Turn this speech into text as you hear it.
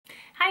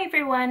Hi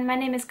everyone, my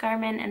name is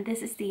Carmen and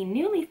this is the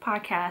New Leaf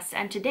podcast,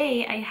 and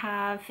today I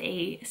have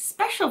a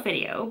special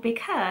video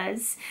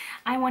because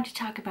I want to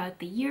talk about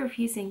the year of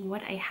using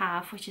what I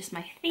have, which is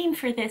my theme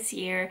for this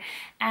year,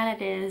 and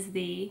it is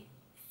the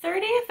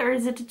 30th, or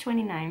is it the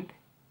 29th?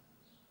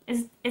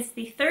 It's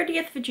the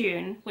 30th of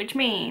June, which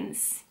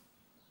means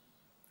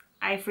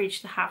I've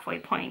reached the halfway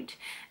point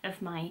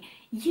of my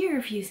year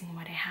of using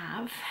what I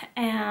have,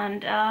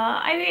 and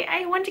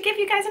I want to give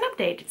you guys an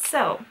update.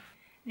 So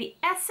the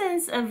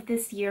essence of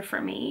this year for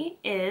me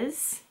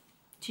is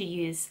to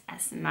use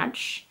as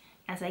much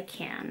as I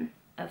can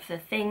of the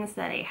things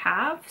that I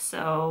have.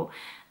 So,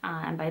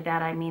 and by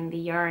that I mean the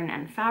yarn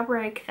and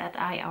fabric that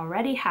I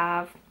already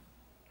have,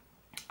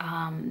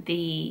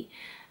 the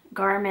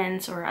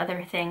garments or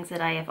other things that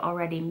I have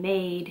already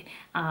made,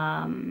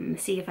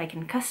 see if I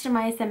can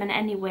customize them in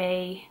any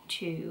way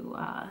to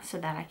so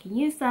that I can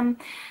use them,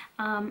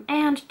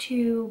 and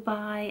to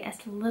buy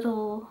as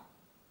little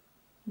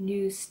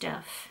new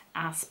stuff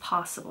as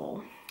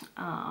possible.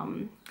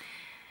 And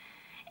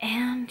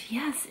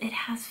yes, it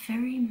has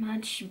very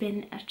much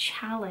been a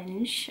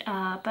challenge,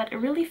 but a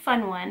really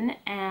fun one,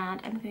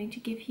 and I'm going to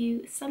give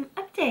you some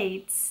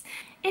updates.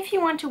 If you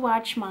want to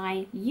watch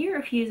my year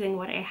of using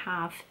what I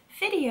have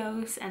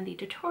videos and the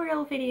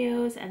tutorial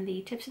videos and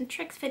the tips and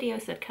tricks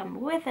videos that come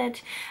with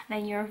it,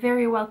 then you're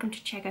very welcome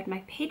to check out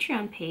my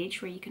Patreon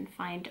page, where you can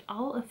find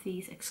all of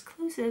these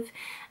exclusive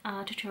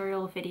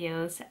tutorial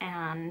videos,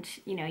 and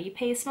you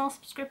pay a small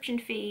subscription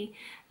fee,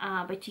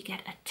 but you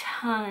get a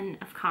ton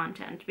of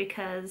content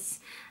because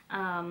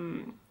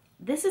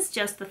this is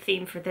just the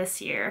theme for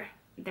this year.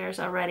 There's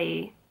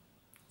already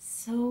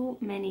so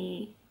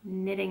many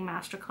knitting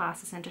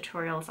masterclasses and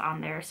tutorials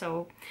on there,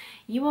 so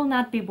you will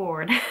not be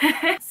bored.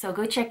 So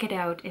go check it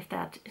out if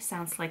that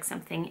sounds like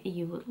something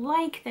you would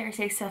like. There's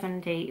a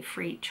 7-day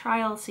free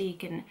trial, so you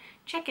can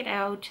check it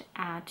out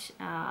at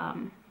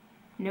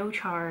no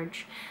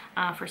charge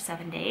for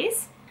 7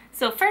 days.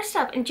 So first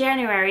up, in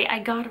January, I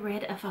got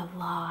rid of a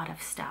lot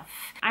of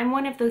stuff. I'm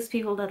one of those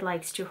people that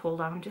likes to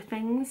hold on to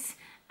things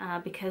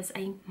because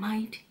I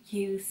might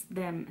use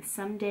them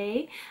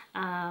someday.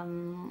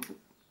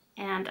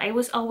 And I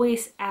was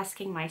always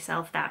asking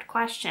myself that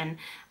question,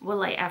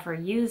 will I ever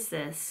use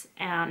this?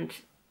 And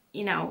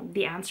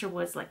the answer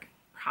was like,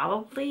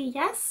 probably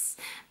yes,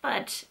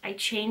 but I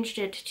changed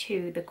it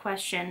to the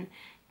question,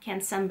 can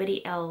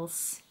somebody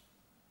else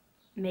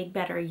make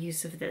better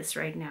use of this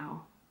right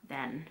now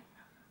than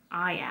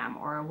I am?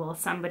 Or will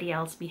somebody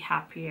else be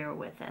happier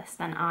with this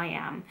than I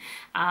am?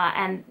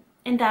 And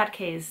in that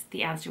case,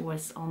 the answer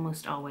was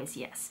almost always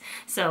yes.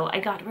 So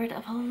I got rid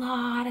of a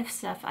lot of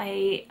stuff.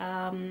 I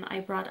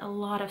brought a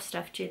lot of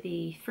stuff to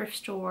the thrift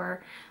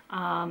store,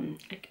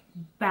 like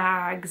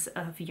bags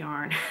of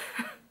yarn,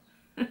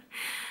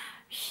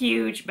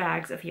 huge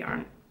bags of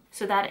yarn.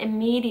 So that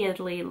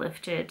immediately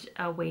lifted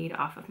a weight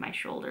off of my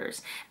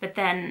shoulders. But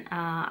then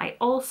I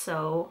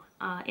also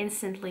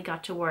instantly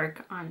got to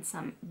work on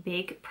some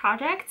big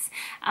projects,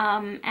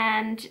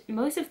 and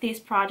most of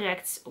these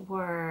projects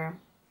were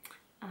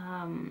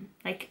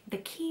like, the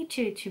key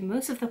to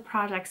most of the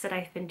projects that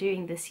I've been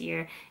doing this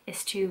year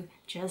is to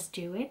just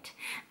do it.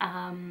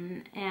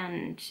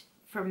 And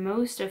for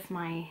most of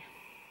my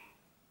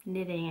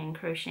knitting and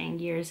crocheting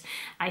years,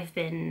 I've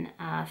been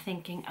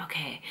thinking,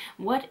 okay,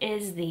 what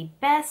is the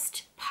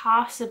best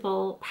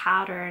possible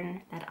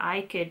pattern that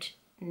I could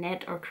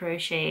knit or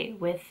crochet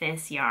with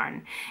this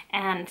yarn?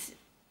 And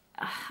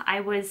I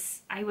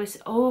was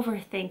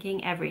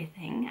overthinking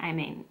everything. I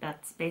mean,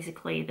 that's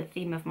basically the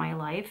theme of my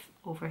life,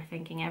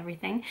 overthinking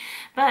everything.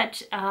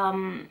 But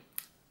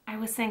I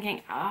was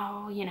thinking,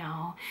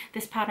 oh,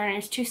 this pattern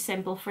is too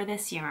simple for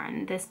this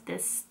yarn.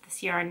 This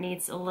yarn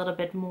needs a little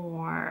bit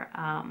more,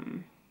 a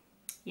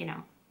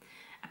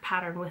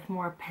pattern with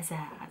more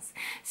pizzazz.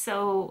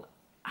 So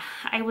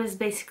I was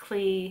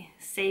basically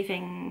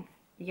saving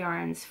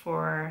yarns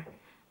for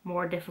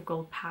more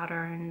difficult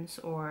patterns,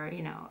 or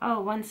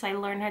oh, once I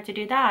learn how to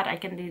do that, I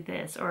can do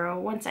this, or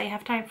once I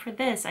have time for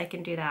this, I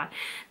can do that.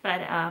 But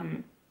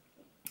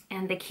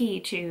and the key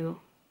to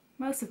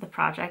most of the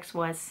projects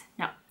was,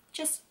 no,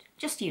 just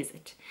use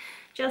it,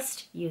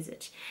 just use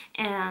it.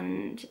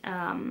 And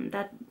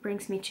that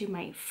brings me to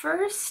my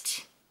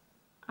first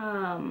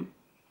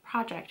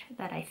project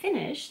that I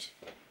finished,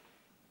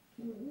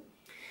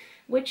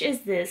 which is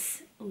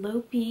this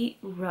Lopi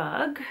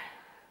rug.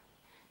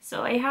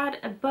 So I had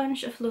a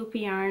bunch of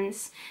Lopi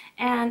yarns,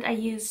 and I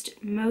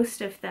used most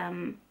of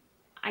them.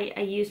 I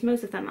used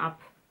most of them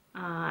up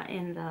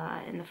in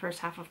the first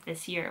half of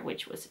this year,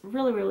 which was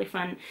really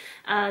fun.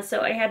 So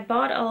I had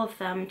bought all of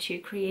them to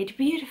create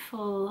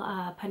beautiful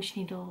punch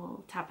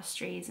needle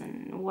tapestries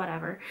and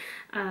whatever.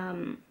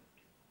 And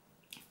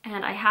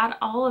I had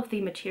all of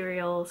the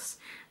materials,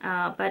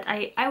 but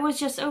I was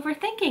just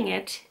overthinking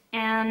it,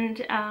 and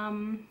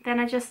then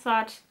I just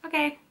thought,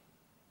 okay,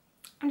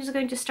 I'm just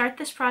going to start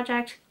this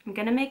project. I'm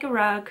gonna make a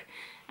rug.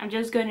 I'm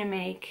just going to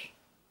make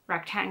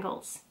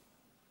rectangles.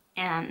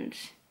 And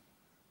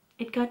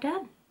it got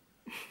done.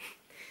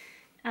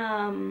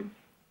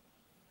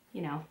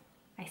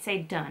 I I say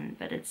done,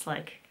 but it's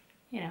like,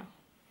 you know,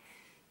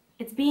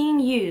 it's being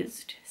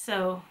used,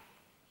 so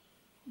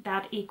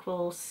that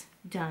equals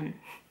done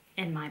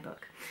in my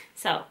book.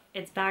 So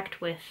it's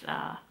backed with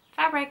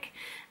fabric.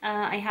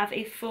 I have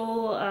a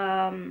full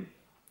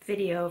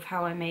video of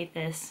how I made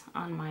this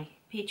on my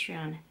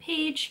Patreon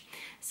page.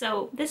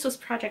 So this was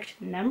project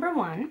number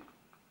 1.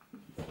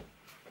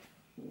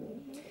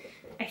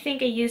 I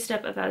think I used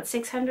up about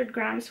 600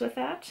 grams with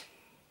that.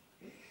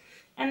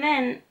 And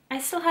then I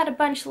still had a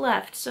bunch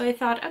left, so I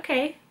thought,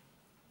 okay,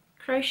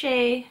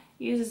 crochet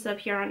uses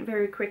up yarn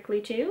very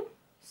quickly too,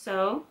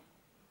 so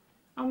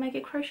I'll make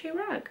a crochet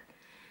rug.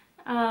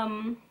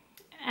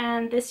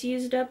 And this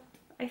used up,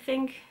 I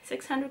think,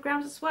 600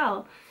 grams as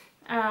well.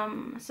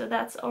 So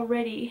that's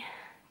already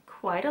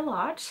quite a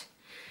lot.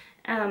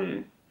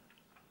 The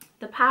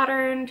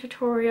pattern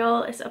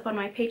tutorial is up on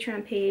my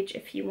Patreon page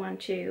if you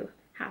want to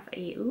have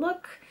a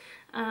look.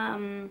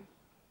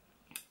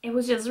 It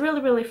was just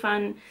really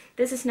fun.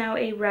 This is now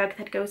a rug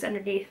that goes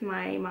underneath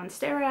my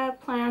Monstera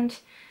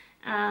plant.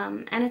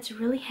 And it's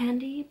really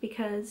handy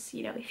because,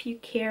 you know, if you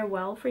care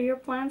well for your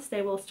plants,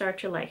 they will start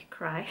to like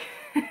cry.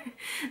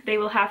 They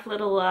will have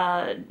little,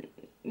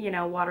 you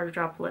know, water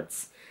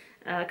droplets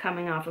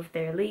coming off of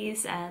their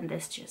leaves, and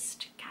this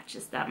just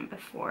catches them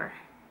before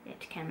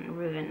it can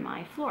ruin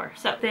my floor.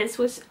 So this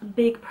was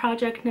big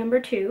project number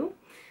 2.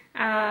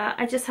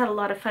 I just had a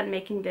lot of fun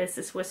making this.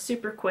 This was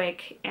super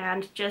quick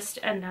and just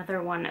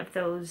another one of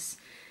those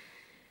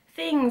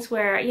things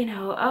where, you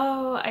know,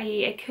 oh,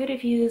 I could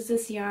have used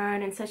this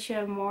yarn in such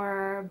a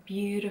more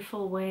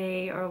beautiful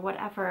way or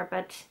whatever,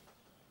 but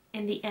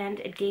in the end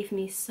it gave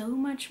me so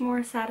much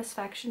more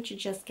satisfaction to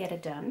just get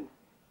it done.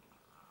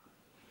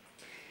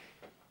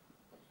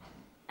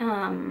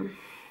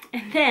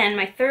 And then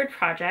my third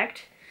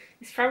project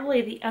is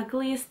probably the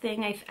ugliest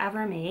thing I've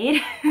ever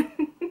made.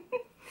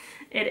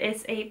 It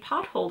is a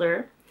pot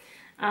holder,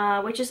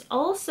 which is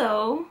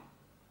also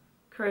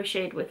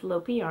crocheted with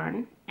Lopi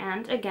yarn,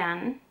 and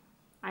again,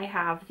 I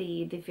have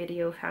the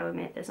video of how I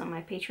made this on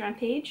my Patreon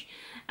page.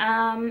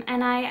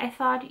 And I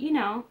thought, you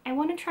know, I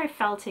want to try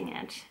felting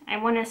it. I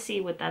want to see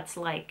what that's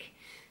like.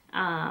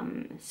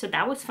 So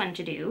that was fun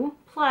to do.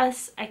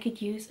 Plus, I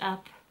could use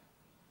up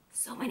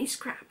so many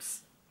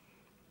scraps.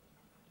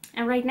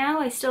 And right now,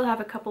 I still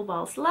have a couple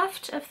balls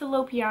left of the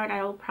Lopi yarn.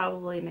 I will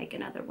probably make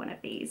another one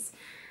of these.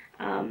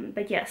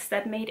 But yes,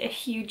 that made a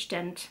huge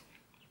dent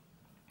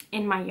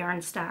in my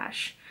yarn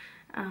stash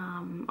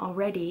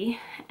already.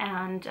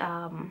 And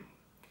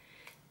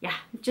yeah,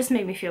 it just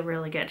made me feel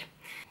really good.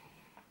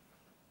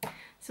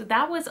 So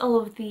that was all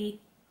of the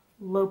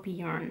Lopi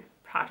yarn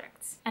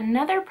projects.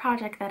 Another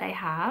project that I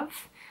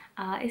have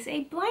is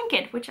a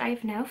blanket, which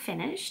I've now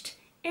finished,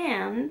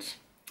 and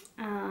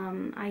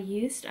I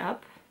used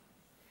up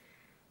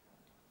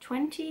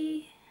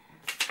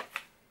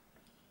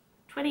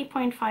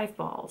 20.5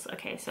 balls.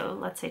 Okay, so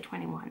let's say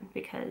 21,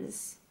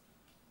 because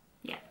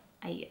yeah,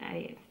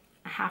 I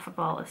half a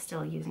ball is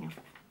still using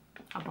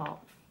a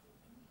ball.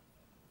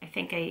 I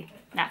think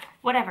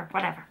whatever,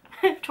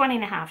 20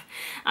 and a half.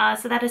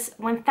 So that is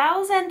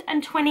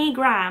 1,020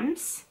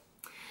 grams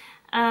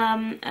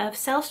of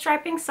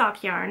self-striping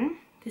sock yarn.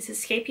 This is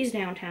Scapy's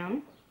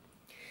Downtown.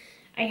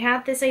 I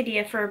had this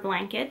idea for a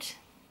blanket,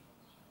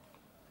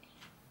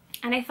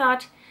 and I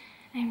thought,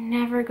 I'm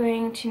never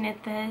going to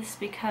knit this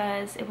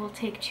because it will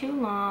take too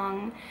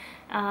long.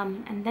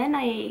 And then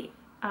I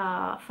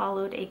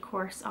followed a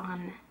course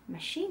on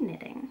machine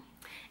knitting,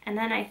 and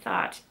then I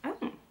thought, oh,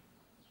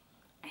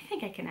 I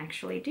think I can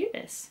actually do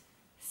this.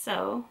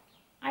 So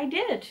I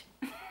did.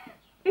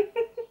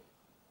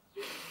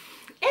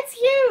 It's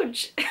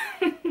huge!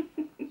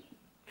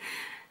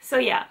 So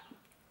yeah,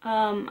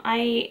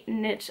 I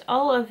knit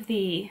all of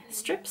the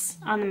strips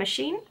on the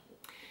machine,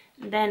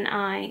 then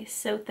I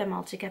sewed them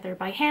all together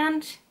by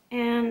hand,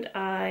 and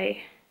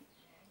I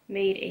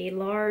made a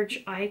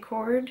large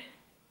I-cord,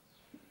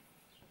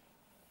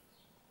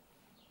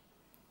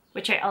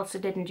 which I also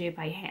didn't do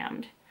by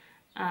hand.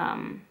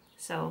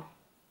 So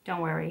don't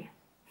worry,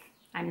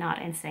 I'm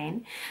not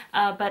insane.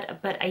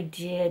 But I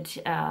did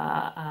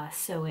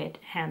sew it,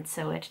 hand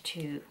sew it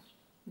to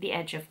the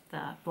edge of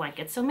the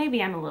blanket, so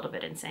maybe I'm a little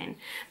bit insane.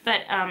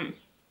 But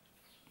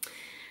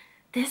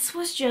this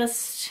was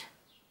just...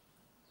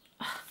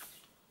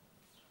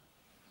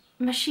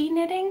 machine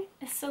knitting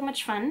is so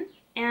much fun,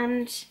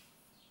 and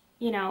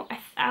you know,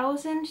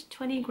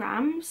 1,020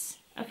 grams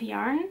of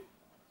yarn,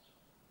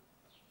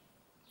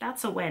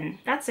 that's a win.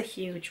 That's a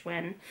huge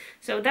win.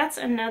 So that's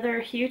another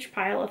huge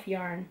pile of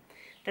yarn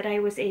that I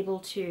was able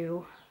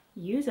to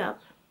use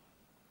up.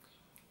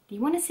 Do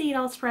you want to see it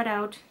all spread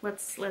out?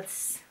 Let's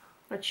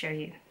show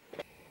you.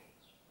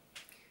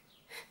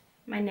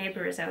 My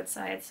neighbor is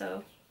outside,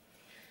 so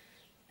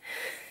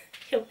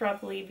he'll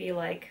probably be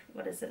like,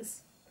 what is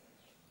this?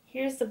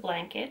 Here's the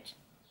blanket.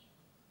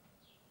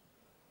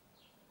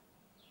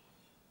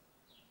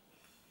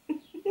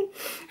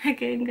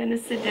 Okay, I'm gonna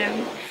sit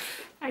down.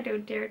 I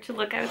don't dare to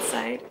look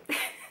outside.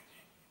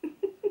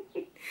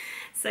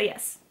 So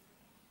yes.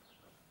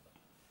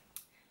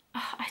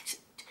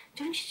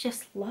 Don't don't you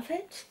just love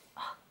it?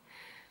 Oh.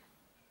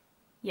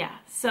 Yeah,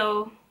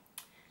 so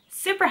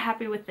super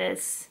happy with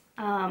this.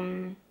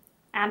 And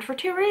for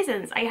two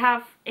reasons. I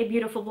have a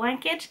beautiful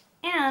blanket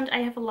and I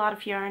have a lot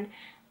of yarn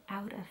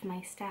out of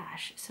my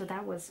stash. So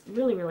that was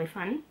really, really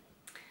fun.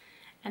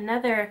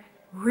 Another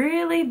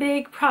really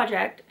big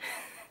project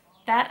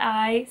that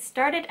I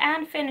started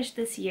and finished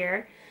this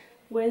year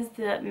was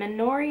the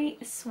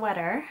Minori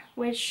sweater,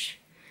 which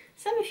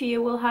some of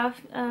you will have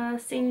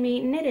seen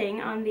me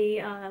knitting on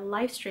the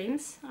live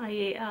streams.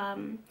 I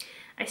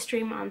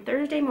stream on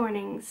Thursday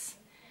mornings.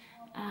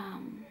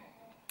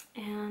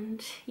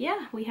 And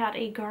yeah, we had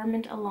a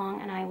garment along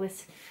and I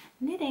was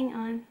knitting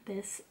on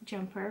this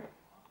jumper.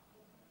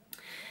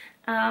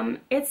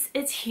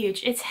 It's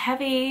huge, it's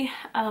heavy.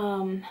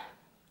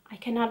 I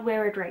cannot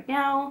wear it right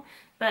now,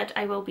 but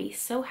I will be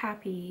so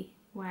happy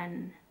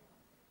when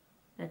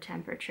the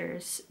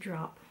temperatures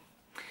drop.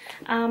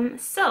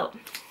 So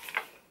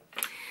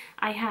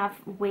I have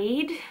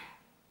weighed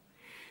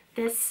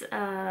this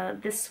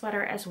this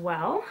sweater as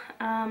well.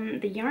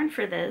 The yarn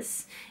for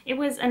this, it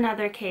was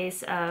another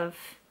case of,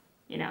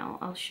 you know,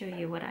 I'll show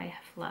you what I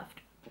have left.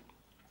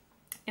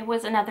 It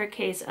was another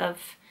case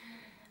of,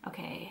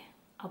 okay,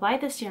 I'll buy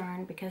this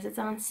yarn because it's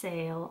on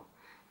sale,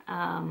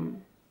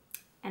 and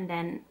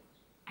then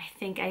I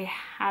think I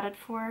had it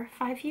for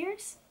 5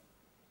 years.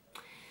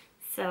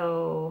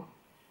 So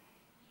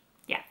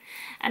yeah,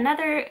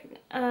 another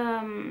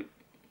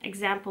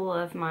example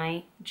of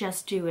my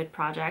just do it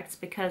projects,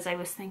 because I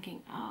was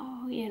thinking,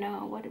 oh, you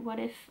know, what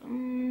if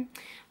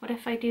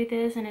I do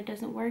this and it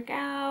doesn't work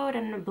out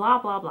and blah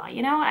blah blah,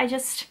 you know. I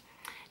just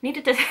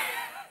needed to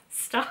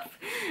stop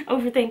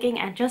overthinking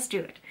and just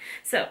do it.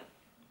 So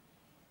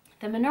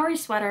the Minori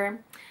sweater,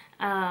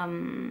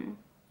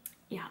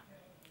 yeah,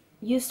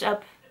 used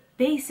up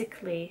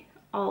basically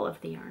all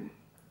of the yarn.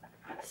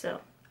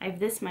 So I have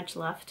this much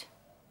left,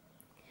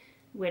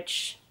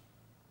 which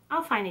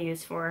I'll find a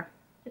use for.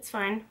 It's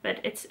fine, but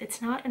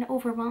it's not an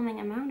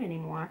overwhelming amount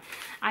anymore.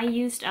 I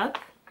used up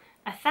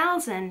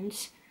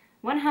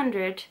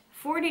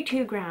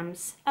 1,142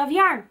 grams of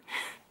yarn.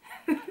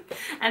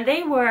 And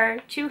they were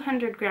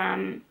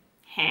 200-gram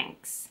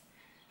hanks,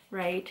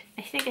 right?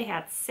 I think I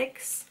had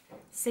six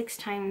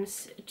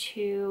times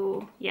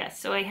 2, yes,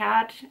 so I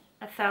had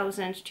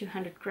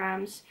 1,200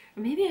 grams,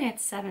 or maybe I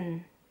had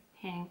 7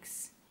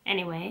 hanks.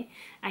 Anyway,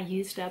 I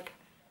used up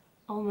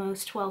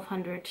almost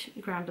 1,200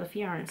 grams of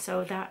yarn,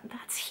 so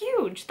that's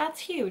huge.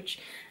 That's huge.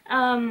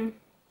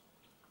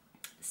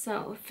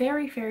 So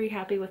very, very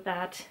happy with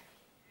that.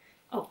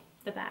 Oh,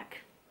 the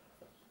back.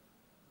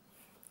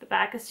 The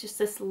back is just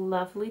this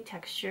lovely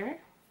texture.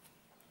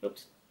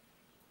 Oops.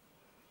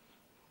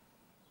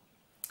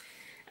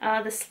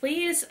 The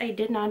sleeves, I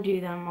did not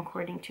do them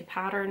according to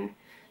pattern.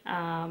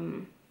 I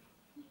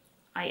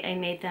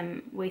made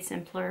them way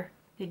simpler.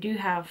 They do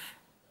have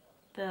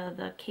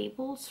the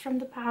cables from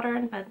the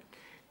pattern, but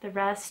the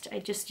rest I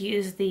just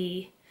used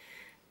the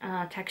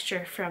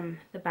texture from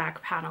the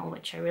back panel,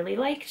 which I really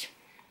liked.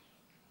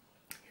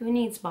 Who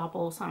needs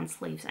bobbles on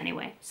sleeves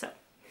anyway? So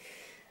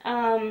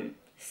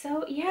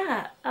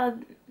yeah,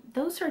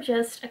 those are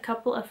just a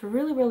couple of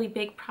really, really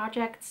big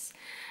projects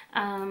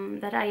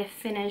that I have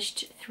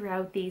finished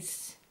throughout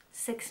these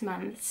 6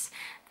 months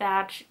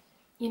that,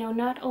 you know,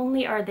 not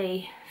only are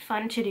they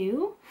fun to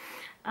do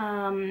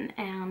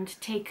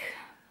and take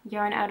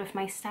yarn out of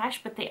my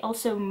stash, but they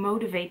also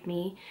motivate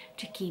me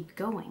to keep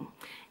going.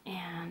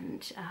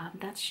 And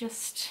that's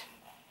just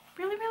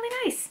really, really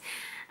nice.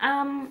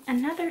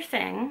 Another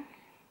thing,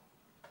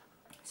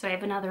 so I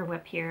have another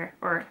whip here,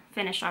 or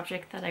finished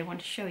object that I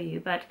want to show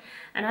you, but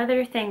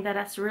another thing that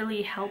has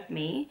really helped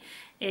me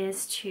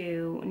is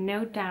to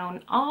note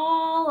down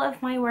all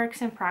of my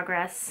works in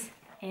progress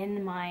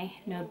in my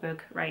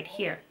notebook right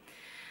here.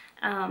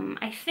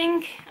 I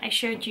think I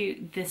showed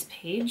you this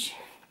page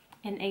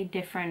in a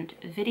different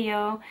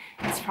video.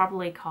 It's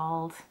probably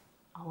called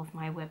All of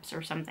My Whips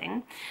or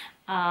something.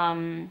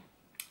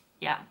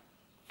 Yeah,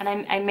 and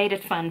I made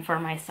it fun for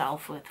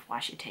myself with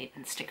washi tape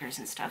and stickers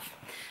and stuff.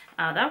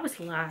 That was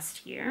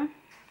last year.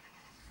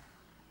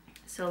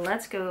 So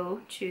let's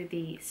go to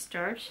the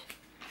start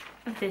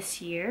of this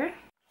year,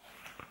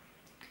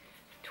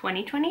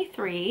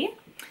 2023.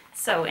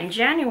 So in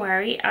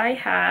January I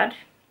had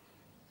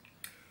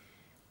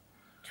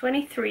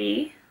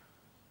 23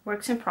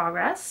 works in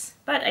progress,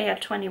 but I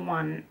had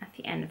 21 at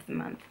the end of the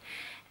month.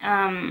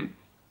 And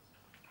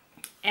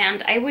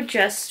I would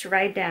just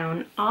write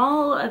down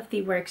all of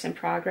the works in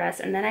progress,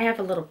 and then I have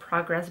a little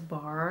progress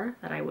bar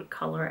that I would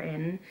color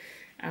in.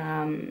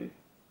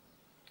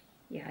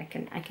 Yeah, I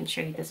can show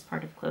you this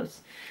part up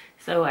close.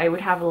 So I would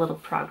have a little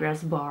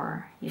progress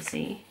bar, you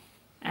see,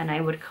 and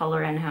I would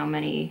color in how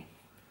many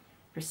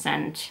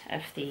 %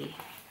 of the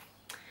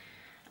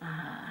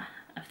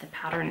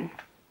pattern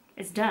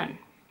is done.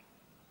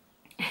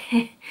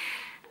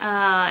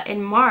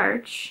 In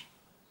March,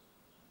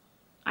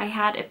 I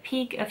had a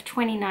peak of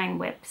 29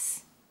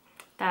 whips.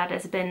 That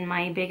has been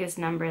my biggest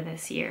number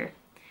this year.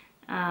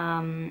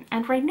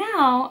 And right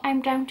now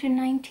I'm down to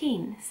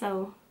 19,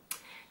 so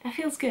It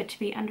feels good to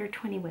be under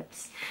 20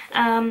 whips.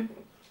 And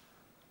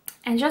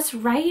just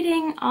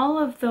writing all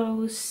of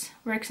those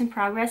works in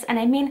progress, and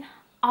I mean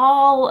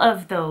all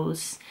of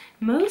those.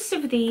 Most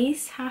of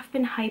these have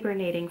been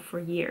hibernating for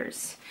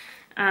years.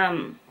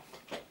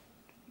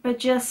 But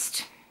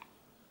just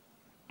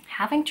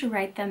having to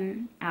write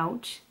them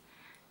out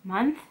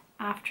month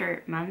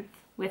after month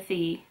with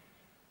the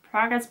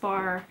progress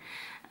bar,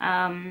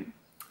 that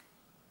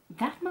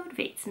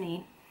motivates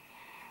me.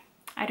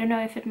 I don't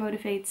know if it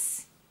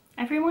motivates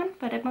everyone,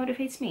 but it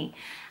motivates me.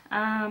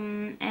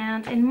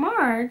 And in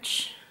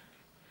March,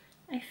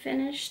 I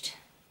finished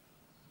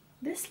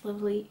this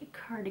lovely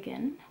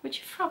cardigan, which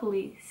you've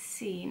probably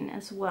seen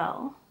as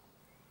well.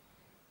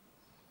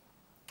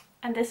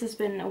 And this has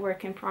been a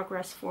work in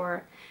progress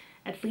for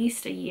at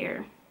least a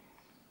year.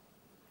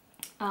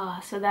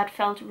 So that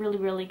felt really,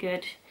 really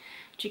good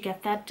to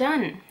get that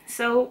done.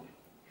 So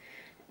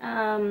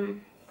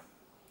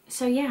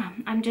yeah,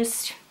 I'm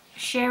just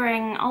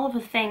sharing all of the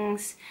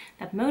things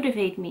that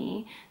motivate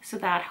me so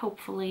that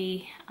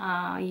hopefully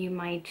you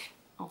might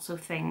also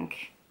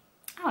think,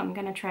 oh, I'm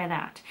gonna try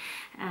that.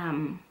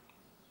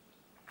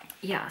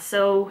 Yeah,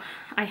 so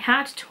I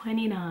had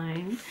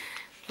 29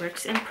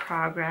 works in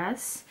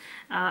progress.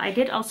 I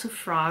did also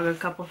frog a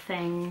couple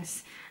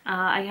things.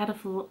 I had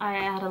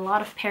a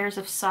lot of pairs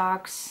of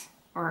socks,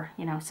 or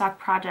you know, sock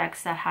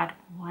projects that had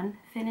one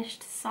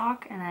finished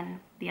sock and then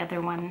the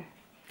other one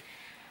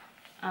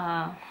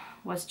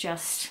was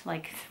just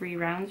like 3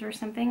 rounds or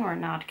something, or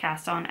not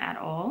cast on at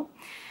all.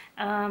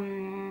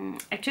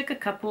 I took a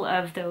couple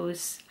of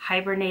those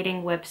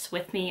hibernating whips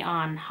with me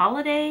on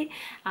holiday.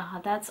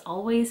 That's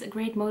always a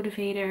great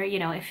motivator. You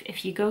know,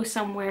 if you go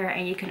somewhere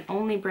and you can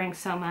only bring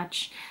so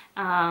much,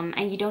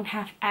 and you don't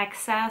have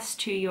access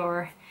to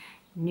your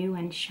new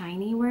and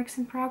shiny works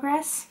in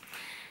progress,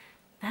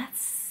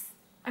 that's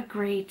a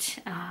great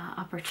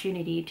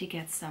opportunity to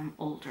get some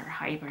older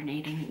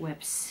hibernating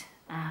whips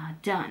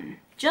done.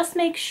 Just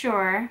make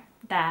sure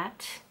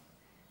that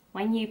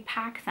when you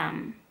pack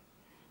them,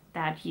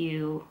 that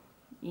you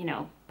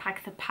know,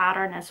 pack the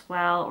pattern as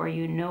well, or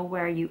you know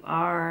where you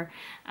are,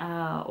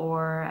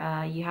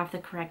 or you have the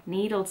correct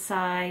needle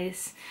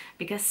size,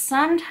 because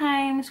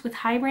sometimes with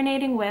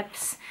hibernating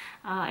whips,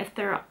 if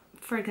they're,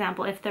 for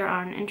example, if there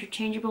are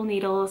interchangeable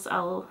needles,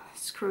 I'll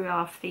screw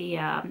off the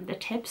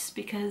tips,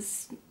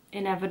 because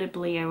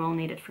inevitably I will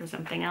need it for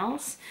something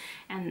else.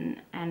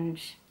 And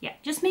yeah,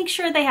 just make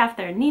sure they have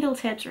their needle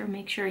tips, or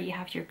make sure you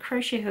have your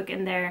crochet hook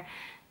in there.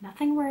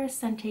 Nothing worse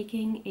than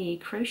taking a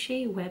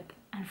crochet whip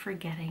and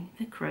forgetting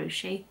the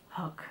crochet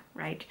hook,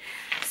 right?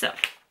 So,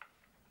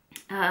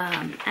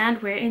 and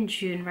we're in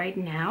June right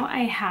now.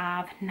 I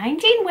have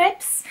 19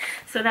 whips,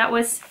 so that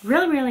was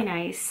really, really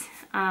nice.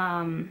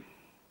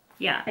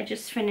 Yeah, I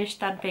just finished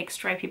that big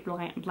stripy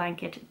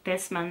blanket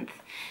this month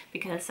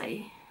because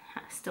I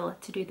still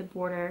had to do the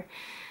border.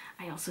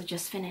 I also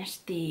just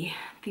finished the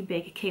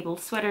big cable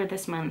sweater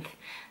this month.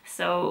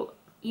 So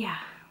yeah,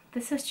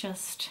 this has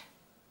just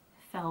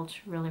felt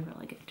really,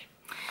 really good.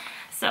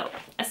 So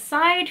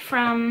aside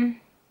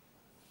from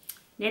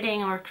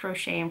knitting or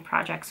crocheting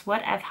projects,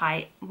 what have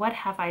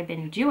I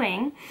been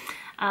doing?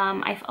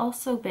 I've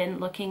also been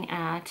looking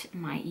at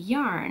my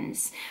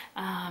yarns,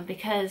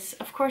 because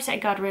of course I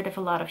got rid of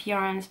a lot of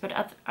yarns,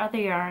 but other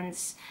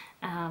yarns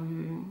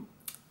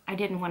I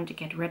didn't want to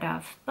get rid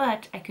of,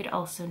 but I could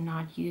also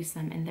not use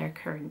them in their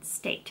current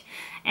state.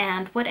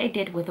 And what I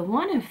did with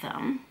one of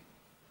them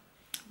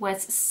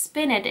was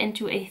spin it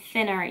into a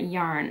thinner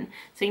yarn.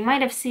 So you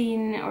might have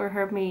seen or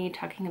heard me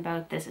talking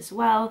about this as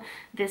well.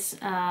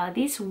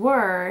 These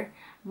were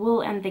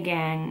Wool and the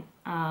Gang,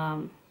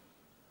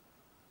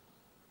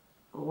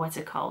 what's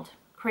it called?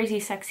 Crazy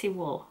Sexy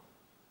Wool,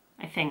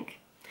 I think.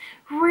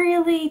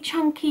 Really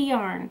chunky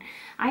yarn.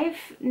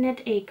 I've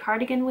knit a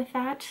cardigan with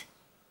that.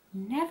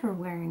 Never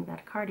wearing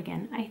that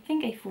cardigan. I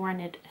think I've worn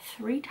it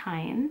 3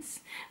 times,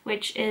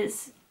 which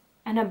is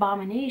an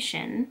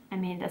abomination. I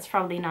mean, that's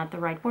probably not the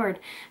right word,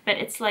 but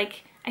it's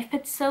like I've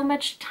put so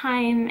much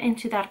time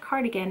into that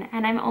cardigan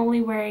and I'm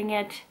only wearing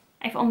it,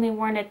 I've only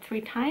worn it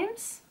 3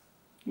 times?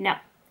 No,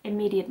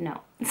 immediate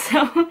no.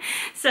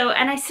 So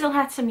and I still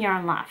had some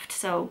yarn left,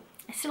 so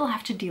I still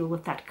have to deal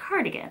with that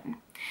cardigan,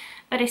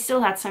 but I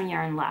still had some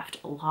yarn left,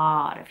 a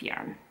lot of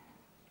yarn.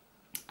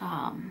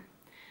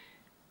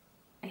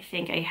 I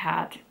think I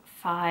had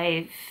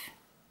 5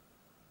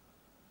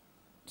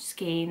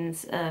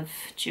 skeins of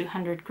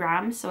 200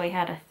 grams, so I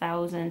had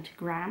 1,000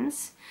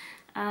 grams.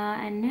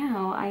 And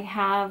now I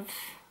have,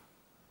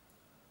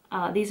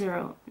 these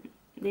are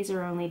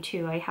only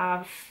 2. I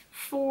have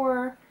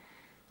 4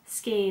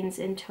 skeins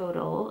in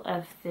total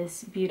of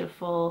this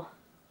beautiful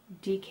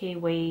DK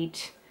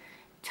weight,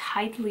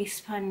 tightly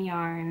spun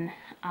yarn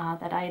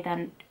that I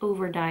then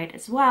over dyed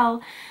as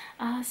well,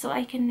 so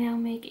I can now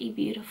make a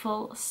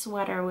beautiful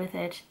sweater with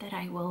it that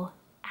I will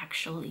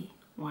actually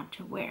want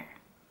to wear.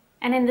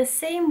 And in the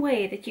same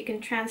way that you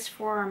can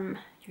transform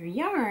your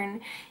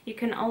yarn, you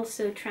can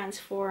also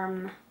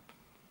transform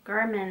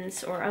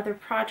garments or other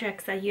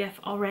projects that you have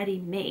already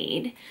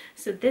made.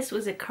 So this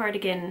was a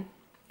cardigan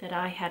that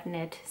I had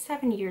knit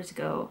 7 years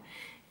ago,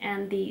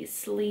 and the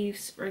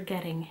sleeves were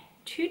getting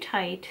too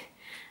tight,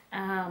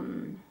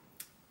 and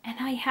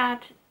I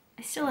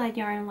still had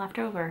yarn left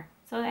over,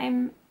 so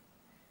I'm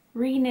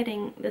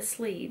re-knitting the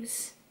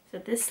sleeves. So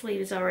this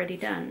sleeve is already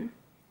done,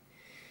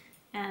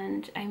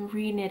 and I'm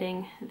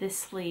re-knitting this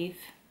sleeve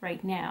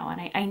right now,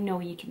 and I know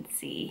you can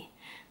see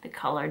the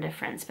color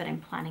difference, but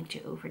I'm planning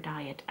to over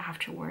dye it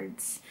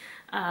afterwards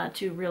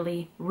to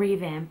really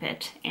revamp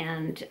it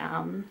and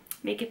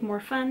make it more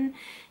fun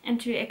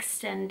and to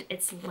extend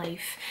its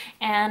life.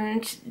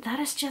 And that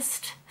is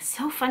just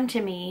so fun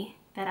to me,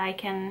 that I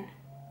can,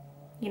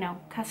 you know,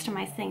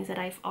 customize things that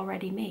I've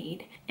already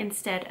made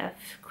instead of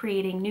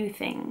creating new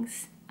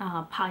things,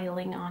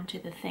 piling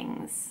onto the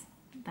things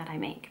that I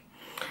make.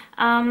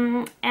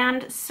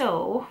 And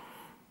so,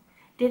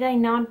 did I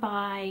not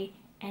buy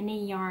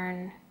any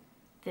yarn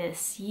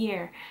this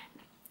year?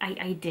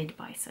 I did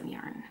buy some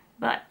yarn,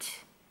 but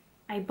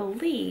I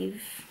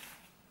believe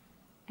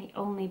I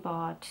only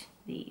bought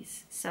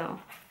these. So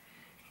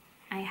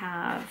I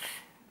have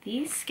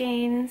these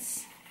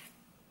skeins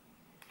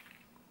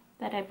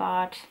that I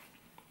bought,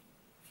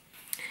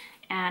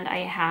 and I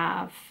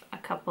have a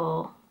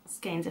couple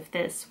skeins of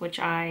this, which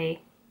I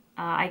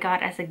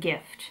got as a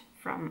gift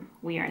from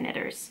We Are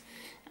Knitters.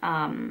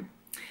 And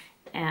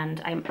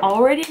I'm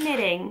already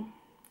knitting,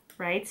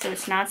 right? So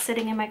it's not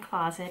sitting in my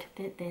closet.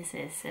 This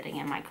is sitting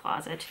in my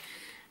closet,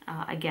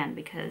 again,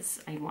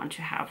 because I want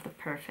to have the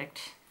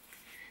perfect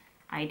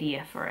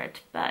idea for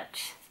it,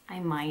 but I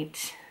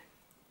might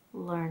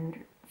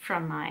learn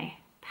from my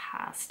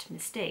past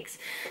mistakes.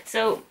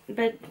 So,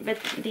 but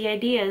the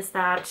idea is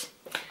that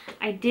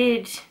I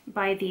did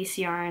buy these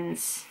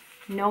yarns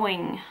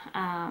knowing,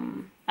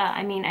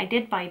 I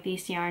did buy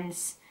these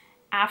yarns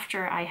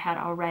after I had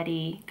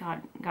already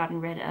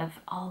gotten rid of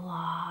a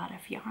lot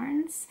of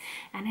yarns,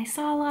 and I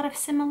saw a lot of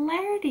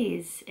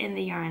similarities in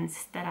the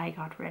yarns that I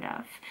got rid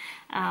of.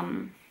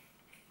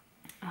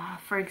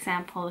 For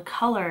example, the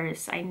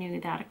colors. I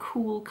knew that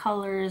cool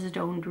colors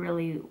don't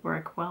really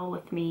work well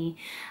with me,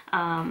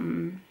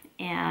 and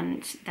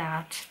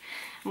that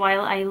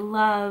while I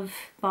love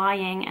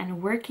buying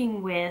and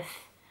working with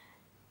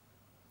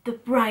the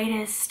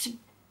brightest,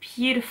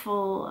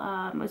 beautiful,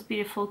 most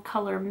beautiful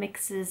color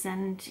mixes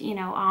and, you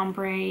know,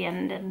 ombre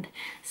and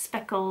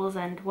speckles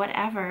and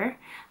whatever,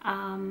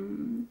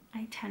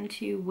 I tend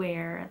to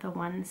wear the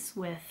ones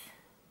with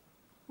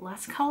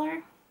less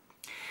color.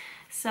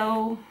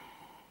 So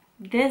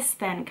this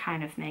then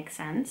kind of makes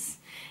sense,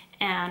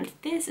 and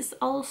this is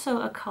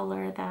also a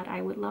color that I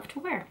would love to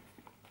wear.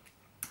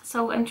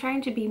 So I'm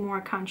trying to be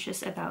more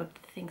conscious about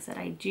the things that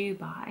I do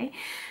buy,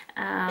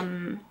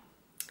 and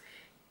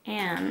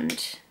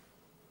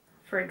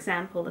for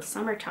example, the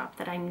summer top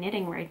that I'm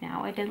knitting right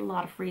now, I did a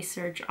lot of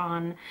research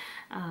on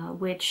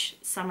which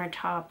summer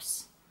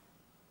tops,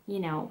 you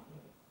know,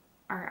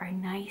 are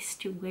nice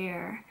to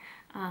wear.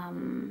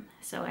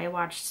 So I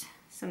watched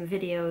some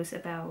videos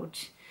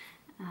about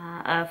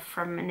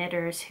from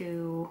knitters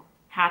who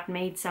had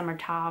made summer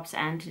tops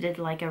and did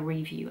like a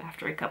review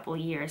after a couple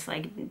years,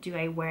 like, do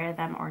I wear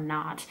them or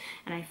not?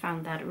 And I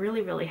found that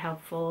really, really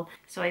helpful.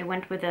 So I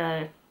went with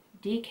a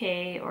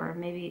DK, or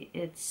maybe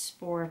it's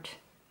Sport,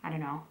 I don't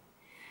know.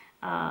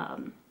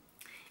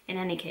 In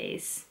any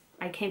case,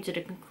 I came to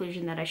the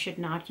conclusion that I should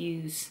not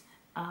use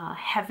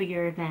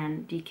heavier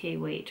than DK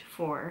weight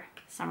for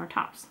summer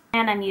tops.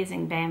 And I'm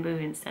using bamboo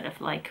instead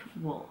of like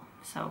wool,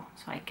 so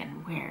I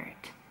can wear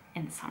it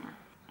in summer.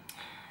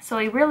 So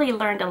I really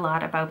learned a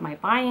lot about my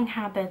buying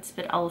habits,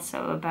 but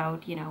also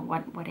about, you know,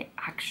 what I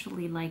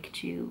actually like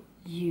to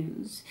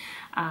use,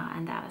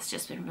 and that has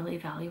just been really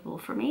valuable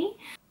for me.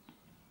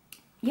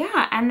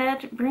 Yeah, and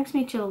that brings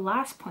me to the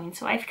last point.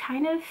 So I've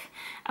kind of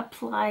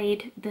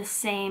applied the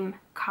same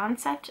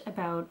concept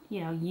about, you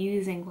know,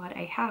 using what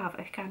I have.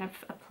 I've kind of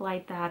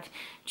applied that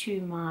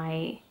to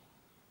my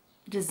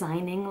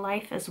designing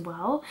life as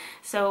well.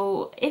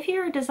 So if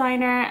you're a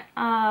designer,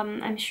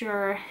 I'm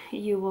sure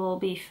you will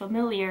be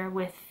familiar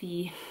with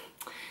the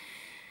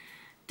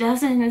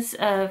dozens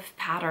of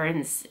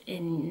patterns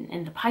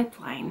in the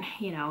pipeline,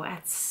 you know,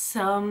 at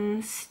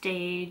some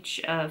stage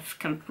of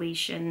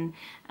completion,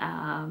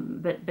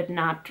 but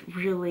not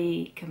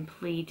really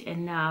complete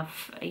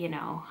enough, you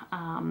know,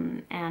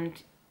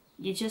 and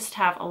you just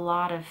have a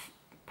lot of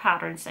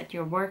patterns that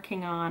you're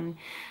working on,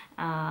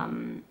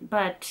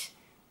 but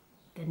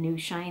the new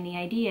shiny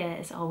idea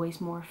is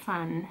always more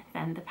fun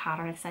than the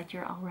patterns that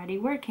you're already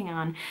working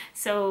on.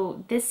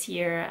 So this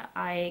year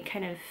I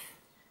kind of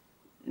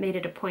made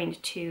it a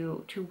point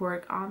to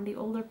work on the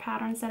older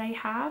patterns that I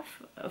have,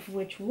 of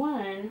which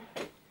one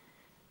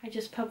I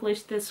just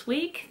published this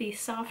week, the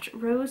soft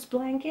rose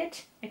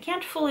blanket. I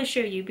can't fully show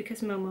you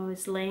because Momo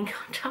is laying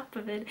on top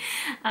of it,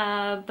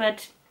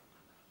 but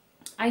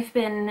I've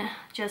been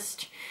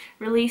just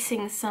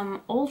releasing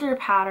some older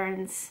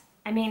patterns.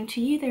 I mean,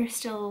 to you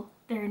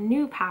they're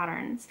new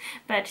patterns,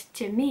 but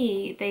to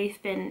me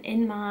they've been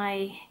in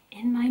my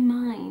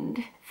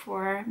mind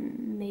for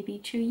maybe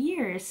 2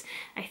 years.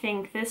 I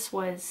think this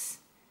was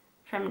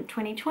from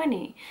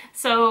 2020.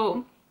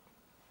 So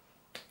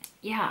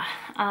yeah,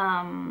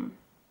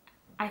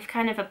 I've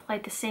kind of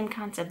applied the same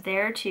concept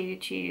there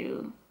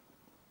to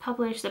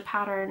publish the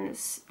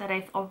patterns that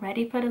I've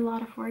already put a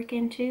lot of work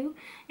into,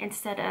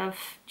 instead of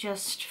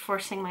just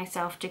forcing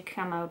myself to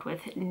come out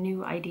with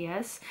new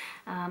ideas.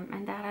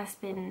 And that has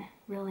been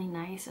really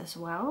nice as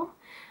well.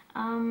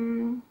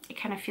 It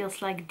kind of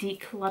feels like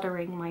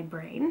decluttering my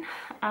brain.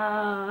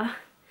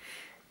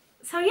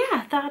 So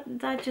yeah,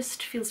 that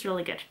just feels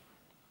really good.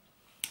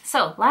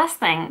 So last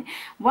thing,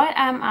 what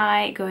am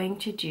I going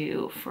to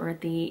do for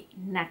the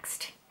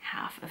next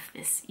half of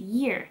this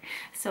year?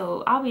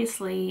 So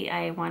obviously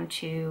I want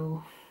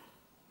to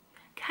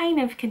kind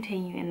of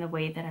continue in the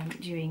way that I'm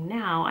doing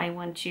now. I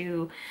want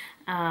to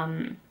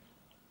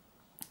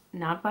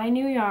not buy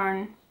new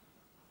yarn.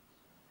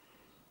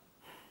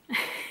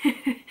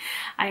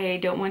 I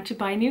don't want to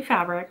buy new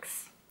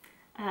fabrics.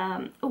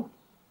 Oh,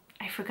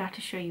 I forgot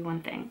to show you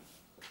one thing.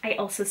 I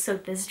also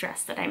sewed this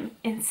dress that I'm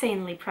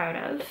insanely proud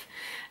of.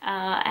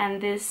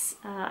 And this,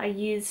 I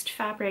used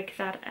fabric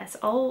that has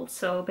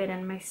also been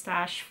in my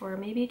stash for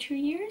maybe 2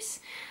 years.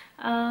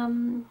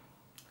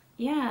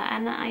 Yeah,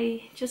 and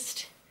I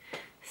just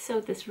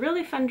sewed this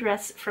really fun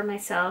dress for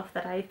myself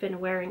that I've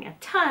been wearing a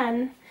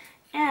ton,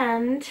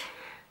 and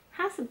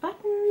has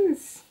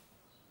buttons.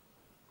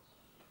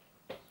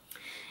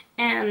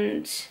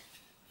 And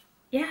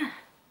yeah,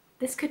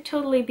 this could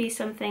totally be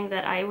something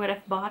that I would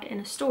have bought in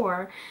a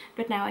store,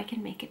 but now I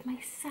can make it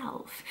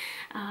myself.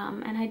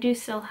 And I do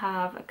still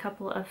have a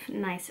couple of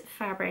nice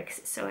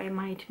fabrics, so I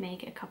might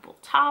make a couple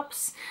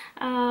tops,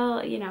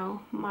 you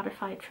know,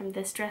 modified from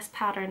this dress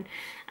pattern.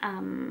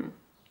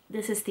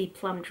 This is the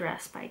plum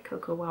dress by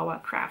Coco Wawa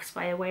Crafts,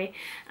 by the way.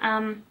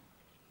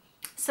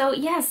 So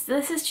yes,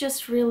 this is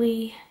just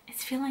really,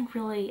 it's feeling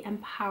really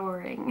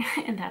empowering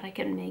in that I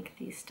can make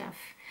these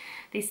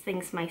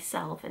things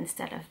myself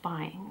instead of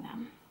buying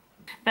them.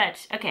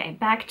 But okay,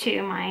 back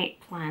to my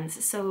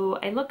plans. So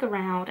I look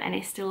around and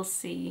I still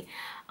see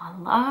a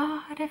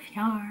lot of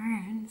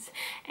yarns,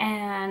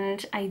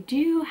 and I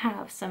do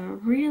have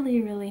some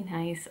really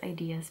nice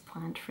ideas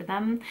planned for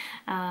them.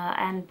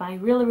 And by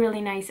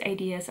really nice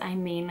ideas, I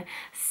mean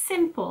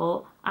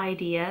simple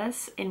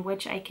ideas in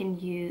which I can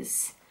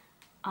use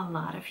a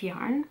lot of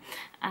yarn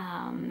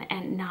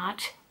and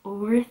not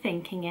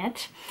overthinking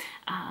it.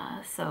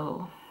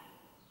 So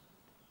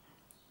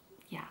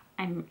yeah,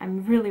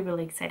 I'm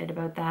really excited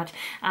about that.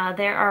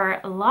 There are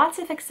lots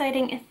of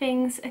exciting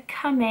things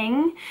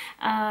coming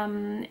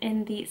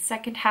in the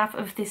second half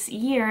of this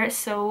year,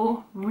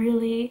 so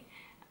really,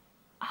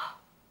 oh,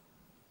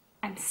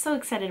 I'm so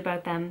excited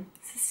about them.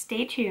 So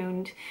stay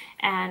tuned,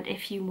 and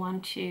if you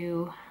want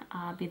to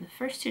be the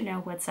first to know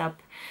what's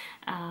up,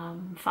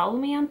 follow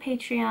me on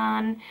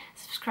Patreon,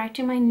 subscribe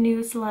to my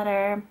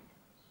newsletter.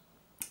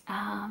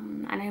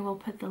 And I will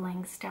put the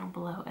links down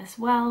below as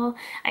well.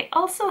 I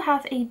also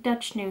have a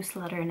Dutch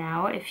newsletter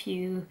now if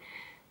you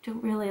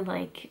don't really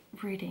like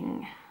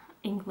reading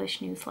English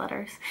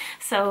newsletters.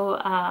 So,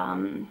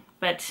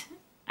 but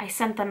I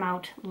send them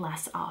out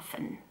less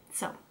often.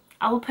 So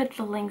I will put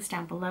the links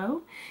down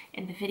below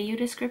in the video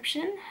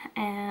description.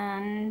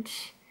 And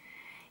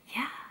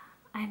yeah,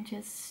 I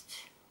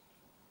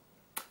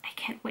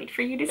can't wait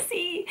for you to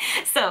see.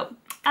 So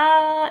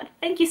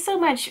thank you so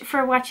much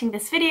for watching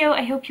this video.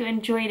 I hope you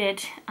enjoyed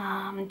it.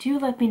 Do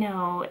let me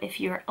know if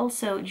you're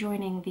also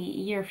joining the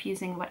year of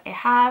using what I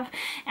have,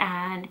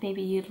 and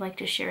maybe you'd like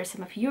to share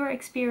some of your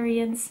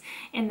experience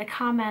in the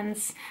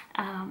comments.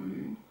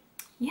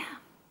 Yeah,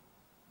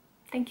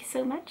 thank you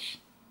so much,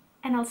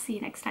 and I'll see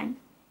you next time.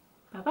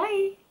 Bye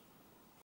bye.